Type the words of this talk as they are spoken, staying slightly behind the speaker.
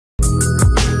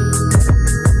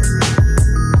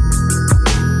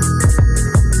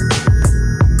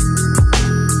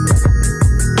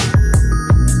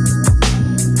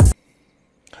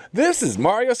This is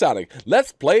Mario Sonic.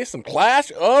 Let's play some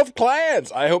Clash of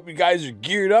Clans. I hope you guys are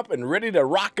geared up and ready to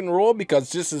rock and roll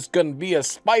because this is going to be a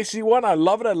spicy one. I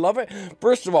love it. I love it.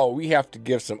 First of all, we have to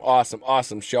give some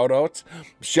awesome shout outs.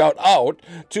 Shout out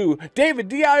to David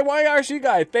DIYRC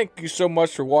Guy. Thank you so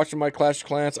much for watching my Clash of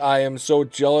Clans. I am so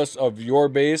jealous of your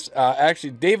base.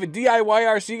 Actually, David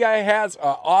DIYRC Guy has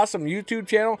an awesome YouTube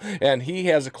channel and he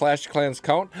has a Clash of Clans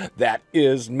count that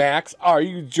is max. Are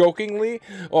you jokingly?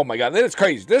 Oh my god, that is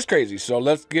crazy. This is crazy. So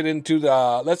let's get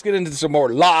into some more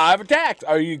live attacks.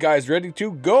 Are you guys ready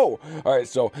to go? All right,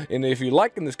 so and if you're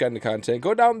liking this kind of content,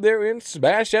 go down there and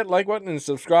smash that like button and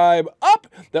subscribe up.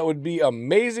 That would be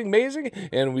amazing.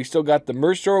 And we still got the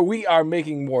merch store. We are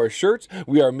making more shirts.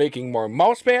 We are making more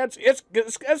mouse pads. It's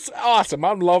awesome.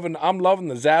 I'm loving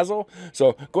the Zazzle.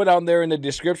 So go down there in the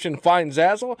description, find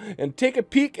Zazzle, and take a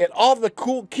peek at all the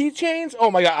cool keychains. Oh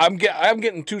my god, I'm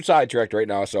getting too sidetracked right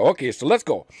now. So okay, so let's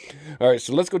go. All right,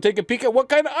 so let's go take a peek at what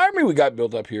kind of army we got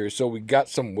built up here. So we got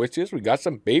some witches, we got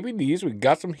some baby D's, we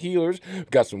got some healers, we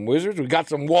got some wizards, we got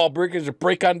some wall breakers to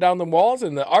break on down the walls,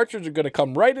 and the archers are going to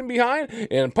come right in behind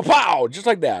and pow, just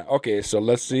like that. Okay, so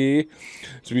let's see.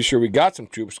 Let's be sure we got some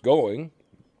troops going.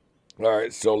 All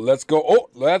right, so let's go. Oh,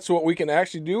 that's what we can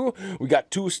actually do. We got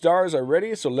 2 stars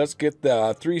already, so let's get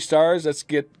the 3 stars. Let's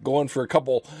get going for a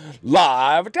couple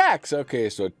live attacks. Okay,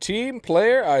 so team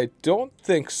player, I don't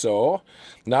think so.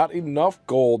 Not enough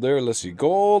gold there. Let's see,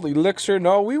 gold, elixir.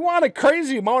 No, we want a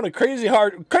crazy amount of crazy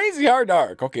hard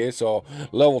dark. Okay, so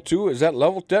level 2. Is that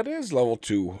level? That is level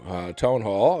 2. Town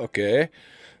hall. Okay.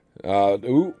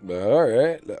 Ooh, all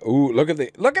right. Ooh, look at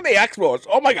the explodes.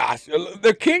 Oh my gosh,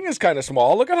 the king is kind of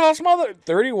small. Look at how small the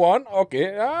 31.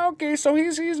 Okay, okay. So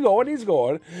he's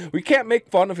going. We can't make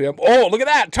fun of him. Oh, look at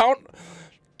that town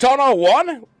hall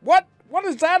 1. What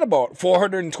is that about?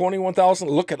 421,000.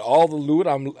 Look at all the loot.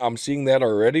 I'm seeing that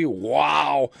already.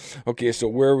 Wow. Okay, so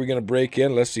where are we gonna break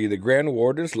in? Let's see. The Grand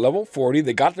Wardens, level 40.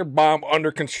 They got their bomb under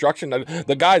construction.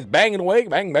 The guy's banging away.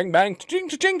 Bang, bang, bang. Cha-ching,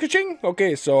 cha-ching, cha-ching.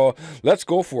 Okay, so let's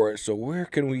go for it. So where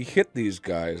can we hit these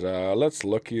guys? Let's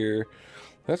look here.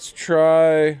 Let's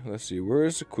try. Let's see. Where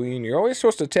is the queen? You're always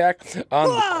supposed to attack on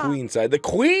the queen side. The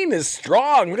queen is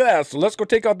strong. Look at that. So let's go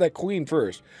take out that queen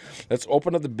first. Let's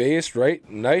open up the base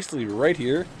nicely right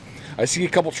here. I see a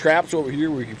couple traps over here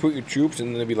where you can put your troops and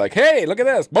then they'll be like, hey, look at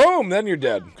this. Boom. Then you're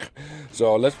dead.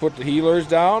 So let's put the healers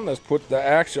down. Let's put the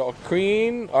actual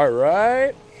queen. All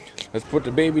right. Let's put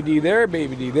the baby D there.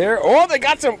 Baby D there. Oh, they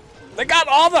got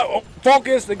all the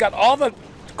focus. They got all the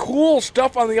cool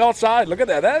stuff on the outside. Look at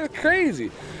that. That is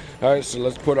crazy. All right, so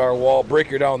let's put our wall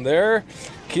breaker down there.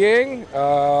 King,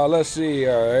 let's see.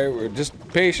 All right, we're just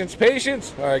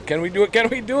patience. All right, can we do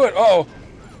it? Oh,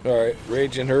 all right,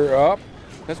 raging her up.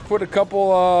 Let's put a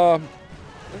couple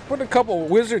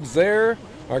wizards there,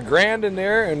 our grand in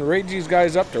there, and rage these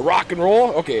guys up to rock and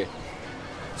roll. Okay.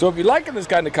 So if you're liking this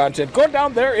kind of content, go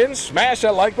down there and smash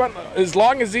that like button. As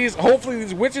long as hopefully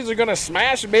these witches are going to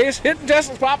smash the base. Hidden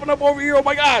Tesla's popping up over here. Oh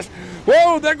my gosh.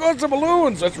 Whoa, there goes the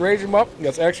balloons. Let's rage them up.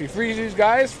 Let's actually freeze these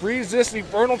guys. Freeze this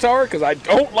Infernal Tower because I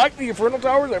don't like the Infernal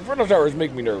Towers. The Infernal Towers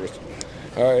make me nervous.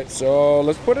 All right, so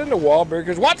let's put in the wall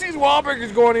breakers. Watch these wall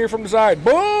breakers going here from the side.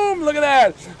 Boom, look at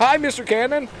that. Hi, Mr.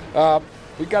 Cannon.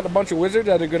 We got a bunch of wizards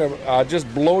that are going to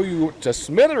just blow you to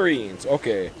smithereens.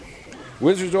 Okay.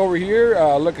 Wizards over here,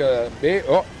 look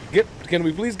can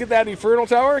we please get that Infernal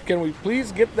Tower? Can we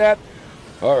please get that?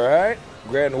 All right,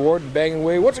 Grand Warden banging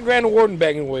away. What's a Grand Warden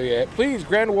banging away at? Please,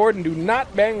 Grand Warden, do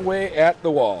not bang away at the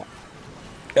wall.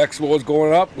 Expo is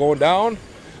going up, going down.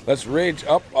 Let's rage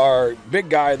up our big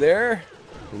guy there.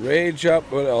 Rage up,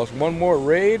 what else? One more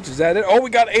rage, is that it? Oh,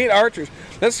 we got 8 archers.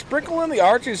 Let's sprinkle in the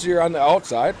archers here on the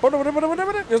outside.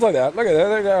 Just like that, look at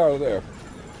that, there.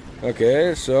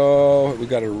 Okay, so we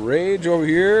got a rage over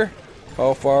here.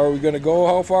 How far are we going to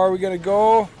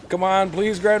go? Come on,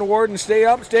 please, Grand Warden, stay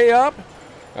up.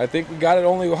 I think we got it.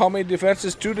 Only how many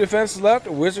defenses? 2 defenses left.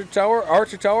 A wizard tower,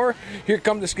 archer tower. Here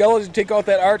come the skeletons to take out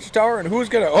that archer tower. And who's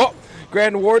going to... Oh,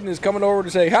 Grand Warden is coming over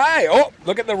to say hi. Oh,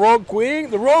 look at the Rogue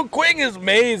Queen. The Rogue Queen is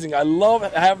amazing. I love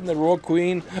having the Rogue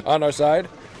Queen on our side.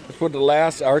 Let's put the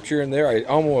last archer in there. I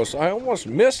almost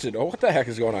missed it. Oh, what the heck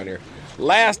is going on here?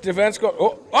 Last defense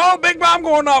go. Oh, big bomb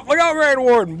going off. Look out, Grand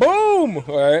Warden. Boom.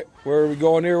 All right. Where are we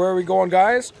going here? Where are we going,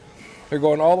 guys? They're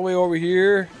going all the way over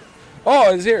here.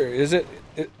 Oh, it's here. Is it?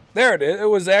 There it is. It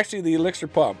was actually the elixir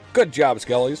pump. Good job,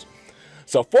 Skellies.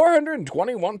 So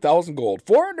 421,000 gold,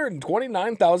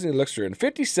 429,000 elixir, and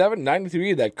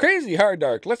 5793 that crazy hard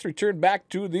dark. Let's return back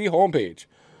to the homepage.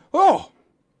 Oh,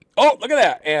 look at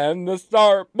that. And the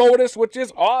star bonus, which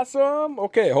is awesome.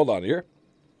 Okay, hold on here.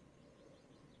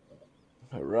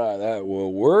 All right, that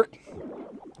will work.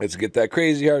 Let's get that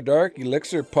Crazy Hard Dark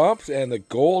elixir pumps and the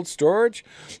gold storage.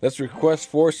 Let's request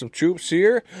for some troops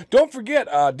here. Don't forget,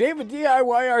 David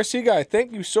DIYRC guy,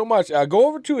 thank you so much. Go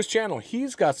over to his channel.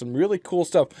 He's got some really cool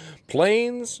stuff.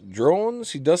 Planes,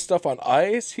 drones. He does stuff on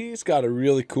ice. He's got a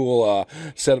really cool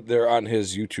setup there on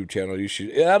his YouTube channel.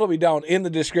 That'll be down in the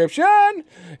description.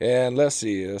 And let's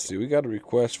see. We got a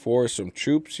request for some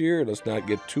troops here. Let's not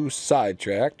get too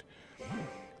sidetracked.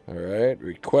 All right,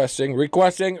 requesting.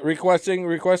 There's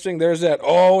that.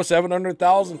 Oh,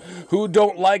 700,000. Who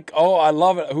don't like, oh, I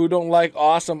love it. Who don't like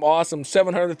awesome,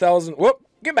 700,000. Whoop,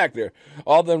 get back there.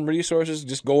 All them resources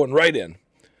just going right in.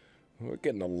 We're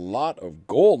getting a lot of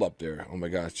gold up there. Oh my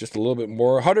gosh, just a little bit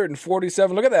more.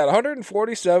 147, look at that,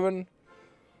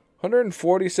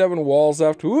 147 walls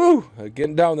left. Woo,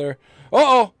 getting down there.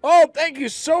 Oh, thank you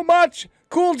so much.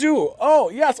 Cool Jew. Oh,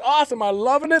 yes, awesome. I'm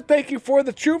loving it. Thank you for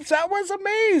the troops. That was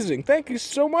amazing. Thank you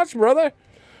so much, brother.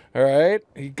 All right.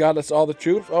 He got us all the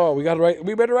troops. Oh, we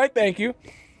better write thank you.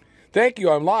 Thank you.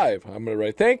 I'm live. I'm going to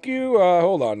write thank you.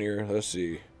 Hold on here. Let's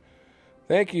see.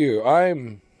 Thank you.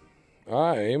 I'm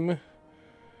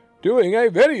doing a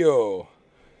video.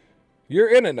 You're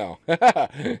in it now.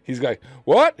 He's like,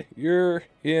 what? You're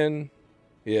in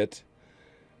it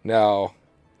now.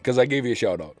 Because I gave you a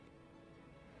shout out.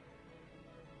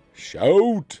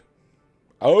 Shout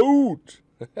out.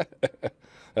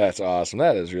 That's awesome.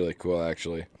 That is really cool,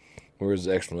 actually. Where's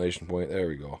the exclamation point? There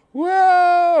we go.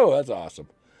 Whoa, that's awesome.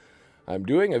 I'm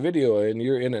doing a video and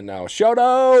you're in it now. Shout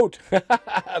out.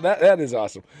 that is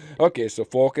awesome. Okay, so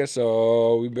focus.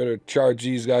 So we better charge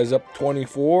these guys up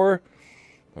 24.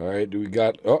 All right, do we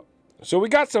got, oh, so we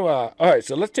got some, all right,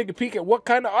 so let's take a peek at what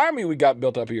kind of army we got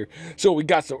built up here. So we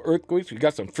got some earthquakes, we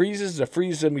got some freezes to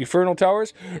freeze some infernal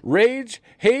towers, rage,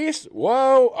 haste,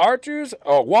 whoa, archers,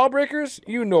 oh, wall breakers.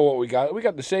 You know what we got. We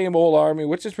got the same old army,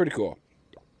 which is pretty cool.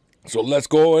 So let's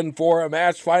go in for a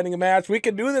match, finding a match. We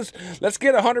can do this. Let's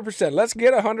get 100%. Let's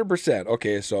get 100%.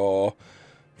 Okay, so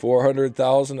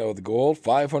 400,000 of the gold,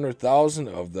 500,000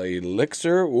 of the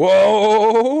elixir.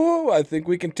 Whoa, I think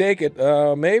we can take it.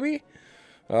 Maybe.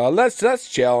 Let's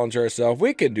challenge ourselves.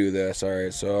 We can do this. All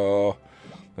right, so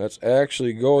let's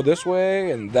actually go this way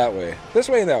and that way. This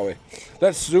way and that way.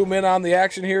 Let's zoom in on the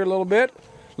action here a little bit.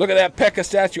 Look at that P.E.K.K.A.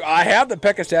 statue. I have the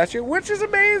P.E.K.K.A. statue, which is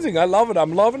amazing. I love it.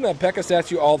 I'm loving that P.E.K.K.A.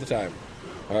 statue all the time.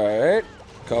 All right,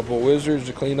 couple wizards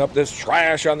to clean up this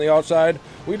trash on the outside.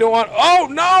 We don't want. Oh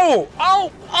no!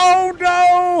 Oh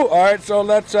no! All right, so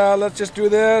let's just do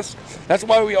this. That's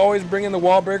why we always bring in the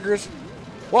wall breakers.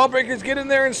 Wall breakers, get in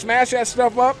there and smash that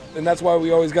stuff up, and that's why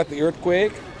we always got the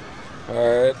earthquake. All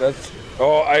right, that's.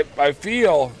 Oh, I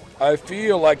feel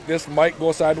like this might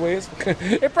go sideways.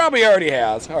 It probably already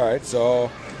has. All right, so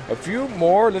a few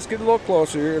more. Let's get a little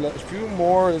closer here. A few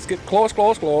more. Let's get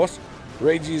close.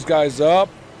 Rage these guys up.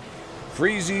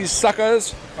 Freeze these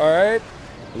suckers. All right.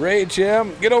 Rage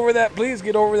him. Get over that, please.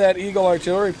 Get over that Eagle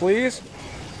artillery, please.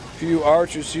 A few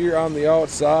archers here on the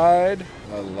outside.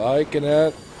 I'm liking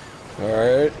it. All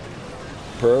right.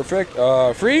 Perfect.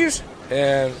 Freeze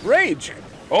and rage.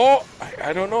 Oh,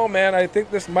 I don't know, man. I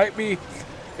think this might be.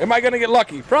 Am I going to get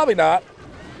lucky? Probably not.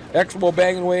 Expo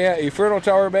banging away at Infernal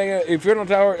Tower banging. Infernal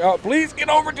Tower. Oh, please get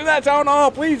over to that town hall.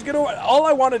 Please get over. All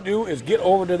I want to do is get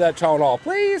over to that town hall.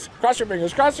 Please. Cross your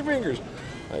fingers. Cross your fingers.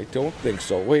 I don't think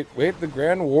so. Wait. The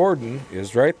Grand Warden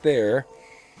is right there.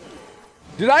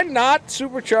 Did I not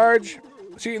supercharge?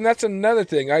 See, and that's another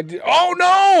thing. I did. Oh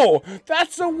no!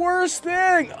 That's the worst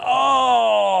thing.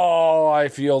 Oh, I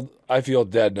feel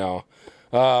dead now.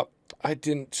 I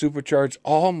didn't supercharge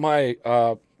all my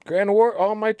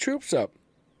all my troops up.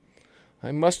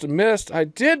 I must have missed. I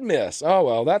did miss. Oh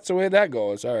well, that's the way that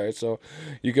goes. All right, so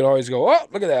you can always go. Oh,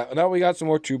 look at that. Now we got some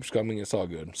more troops coming. It's all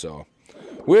good. So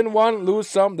win one, lose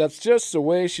some. That's just the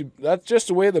way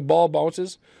the ball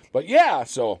bounces. But yeah,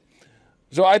 so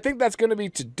I think that's going to be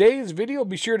today's video.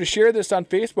 Be sure to share this on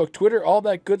Facebook, Twitter, all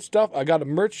that good stuff. I got a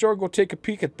merch store. Go take a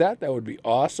peek at that. That would be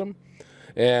awesome.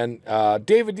 And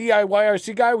David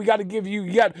DIYRC guy, we got to give you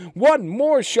yet one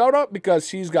more shout out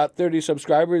because he's got 30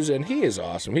 subscribers and he is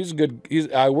awesome. He's good.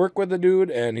 I work with the dude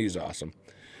and he's awesome.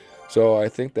 So I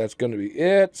think that's going to be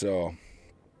it. So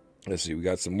let's see. We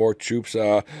got some more troops.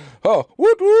 Oh,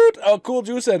 woot woot. Oh, Cool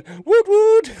Jew said woot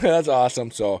woot. That's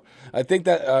awesome. So I think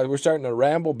that we're starting to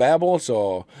ramble, babble.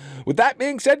 So with that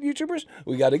being said, YouTubers,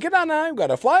 we got to get on out. We got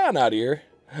to fly on out of here.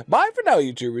 Bye for now,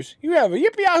 YouTubers. You have a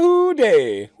yippee-yahoo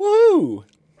day. Woohoo!